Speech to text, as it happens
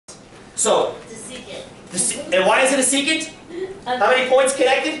So, It's a secant. and why is it a secant? How many points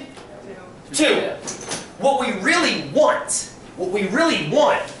connected? 2. What we really want,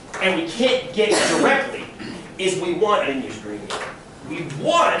 and we can't get directly, is we want, I didn't use green yet. We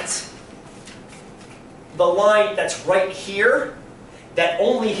want the line that's right here that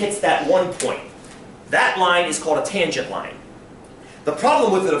only hits that one point. That line is called a tangent line. The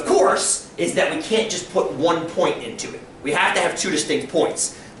problem with it, of course, is that we can't just put one point into it. We have to have 2 distinct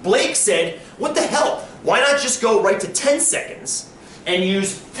points. Blake said, what the hell? Why not just go right to 10 seconds and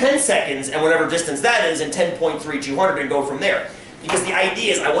use 10 seconds and whatever distance that is and 10.3200 and go from there? Because the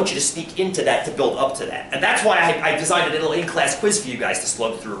idea is I want you to sneak into that to build up to that. And that's why I designed a little in-class quiz for you guys to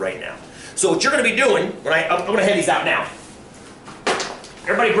slug through right now. So what you're going to be doing, I'm going to hand these out now.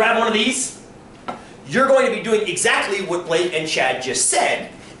 Everybody grab one of these. You're going to be doing exactly what Blake and Chad just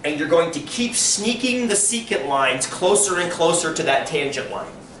said, and you're going to keep sneaking the secant lines closer and closer to that tangent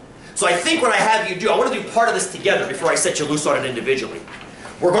line. So I think what I have you do, I want to do part of this together before I set you loose on it individually.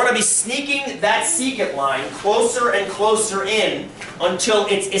 We're going to be sneaking that secant line closer and closer in until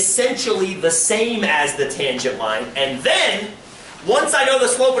it's essentially the same as the tangent line. And then, once I know the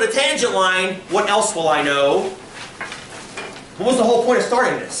slope of the tangent line, what else will I know? What was the whole point of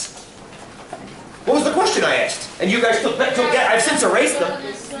starting this? What was the question I asked? And you guys took that. I've since erased them.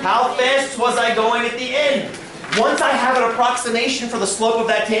 How fast was I going at the end? Once I have an approximation for the slope of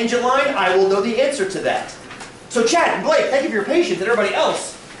that tangent line, I will know the answer to that. So Chad and Blake, thank you for your patience, and everybody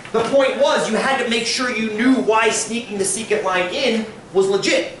else. The point was you had to make sure you knew why sneaking the secant line in was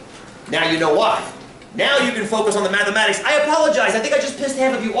legit. Now you know why. Now you can focus on the mathematics. I apologize. I think I just pissed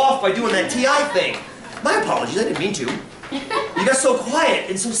half of you off by doing that TI thing. My apologies. I didn't mean to. You got so quiet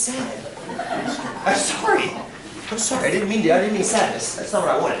and so sad. I'm sorry. I'm sorry. I didn't mean sadness. That's not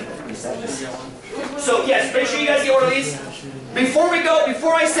what I wanted. I didn't mean sadness. So yes, make sure you guys get one of these.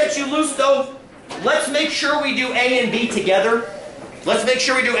 Before I set you loose though, let's make sure we do A and B together. Let's make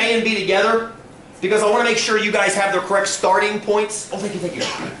sure we do A and B together, because I want to make sure you guys have the correct starting points. Oh, thank you, thank you.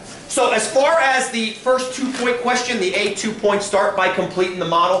 So as far as the first 2-point question, the A 2-point start by completing the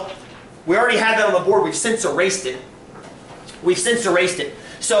model, we already have that on the board. We've since erased it.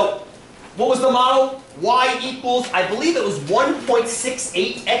 So what was the model? Y equals, I believe it was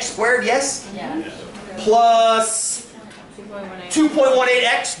 1.68 x squared, yes? Yeah. Plus 2.18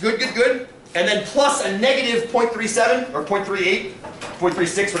 x, good, good, good. And then plus a negative 0.37, or 0.38,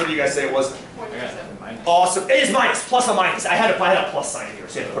 0.36, whatever you guys say it was. Awesome. It is minus, plus a minus. I had a plus sign here,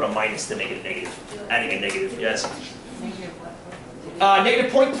 so you have to put a minus to make it a negative. Adding a negative, yes.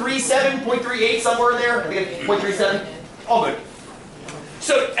 Negative 0.37, 0.38, somewhere in there. I think it's 0.37. All good.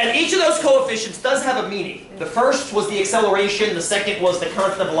 So, and each of those coefficients does have a meaning. The first was the acceleration, the second was the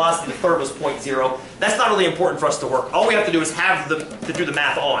constant velocity, the third was 0.0. That's not really important for us to work. All we have to do is have them to do the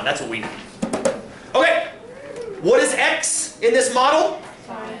math on. That's what we need. Okay, what is x in this model?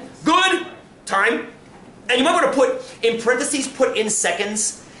 Time. Good. Time. And you might want to put, in parentheses, put in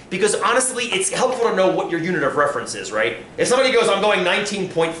seconds, because honestly, it's helpful to know what your unit of reference is, right? If somebody goes, I'm going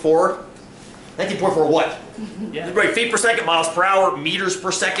 19.4, 19.4 what? Yeah. Right, feet per second, miles per hour, meters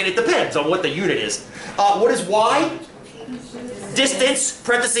per second, it depends on what the unit is. What is y? Distance,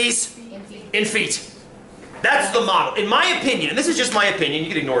 parentheses, in feet. That's the model. In my opinion, and this is just my opinion, you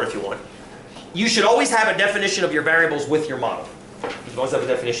can ignore it if you want, you should always have a definition of your variables with your model. You should always have a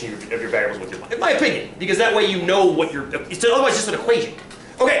definition of your variables with your model. In my opinion, because that way you know what your, it's otherwise just an equation.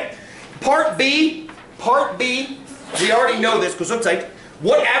 Okay, part B, we already know this because I'm typed.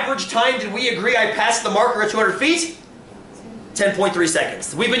 What average time did we agree I passed the marker at 200 feet? 10.3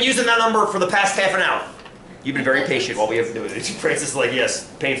 seconds. We've been using that number for the past half an hour. You've been very patient while we have to do it. Francis is like,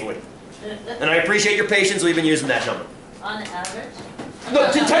 yes, painfully. And I appreciate your patience. We've been using that number. On average? No,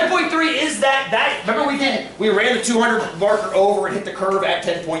 10.3 is that. Remember we ran the 200 marker over and hit the curve at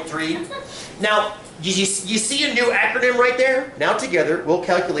 10.3. Now, you see a new acronym right there? Now together, we'll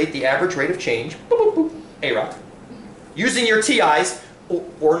calculate the average rate of change. Boop, boop, boop. AROC. Using your TIs.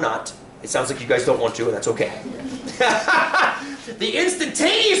 Or not. It sounds like you guys don't want to, and that's okay. The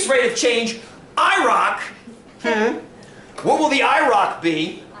instantaneous rate of change, IROC. What will the IROC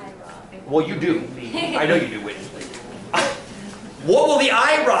be? Well, you do. I know you do, Whitney. What will the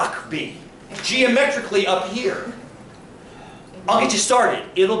IROC be? Geometrically up here. I'll get you started.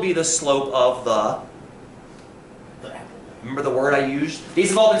 It'll be the slope of the... Remember the word I used? These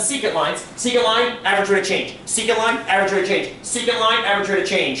have all been secant lines. Secant line, average rate of change. Secant line, average rate of change. Secant line, average rate of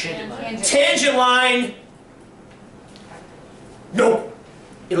change. Tangent line. No.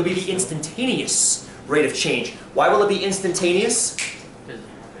 It'll be the instantaneous rate of change. Why will it be instantaneous?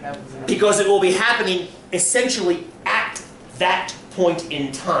 Because it will be happening essentially at that point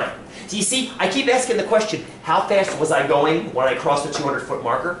in time. Do you see, I keep asking the question, how fast was I going when I crossed the 200-foot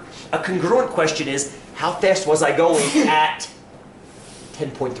marker? A congruent question is, how fast was I going at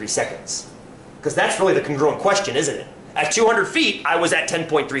 10.3 seconds? Because that's really the congruent question, isn't it? At 200 feet, I was at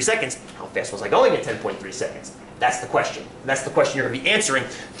 10.3 seconds. How fast was I going at 10.3 seconds? That's the question. That's the question you're going to be answering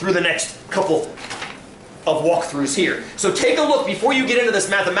through the next couple of walkthroughs here. So take a look before you get into this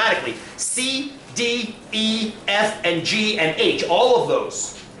mathematically. C, D, E, F, and G, and H, all of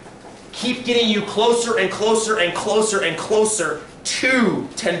those keep getting you closer and closer and closer and closer to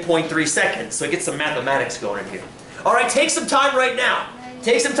 10.3 seconds. So get some mathematics going in here. All right, take some time right now.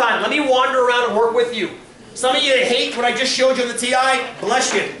 Take some time. Let me wander around and work with you. Some of you that hate what I just showed you in the TI,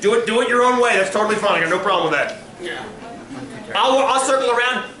 bless you. Do it your own way. That's totally fine. I got no problem with that. Yeah. I'll circle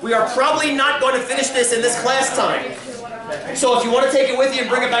around. We are probably not going to finish this in this class time. So if you want to take it with you and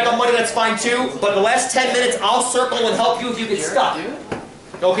bring it back on Monday, that's fine too. But the last 10 minutes, I'll circle and help you if you get stuck.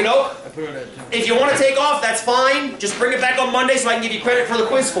 Okie doke? If you want to take off, that's fine. Just bring it back on Monday so I can give you credit for the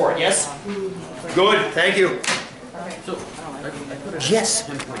quiz for it, yes? Good, thank you. Yes?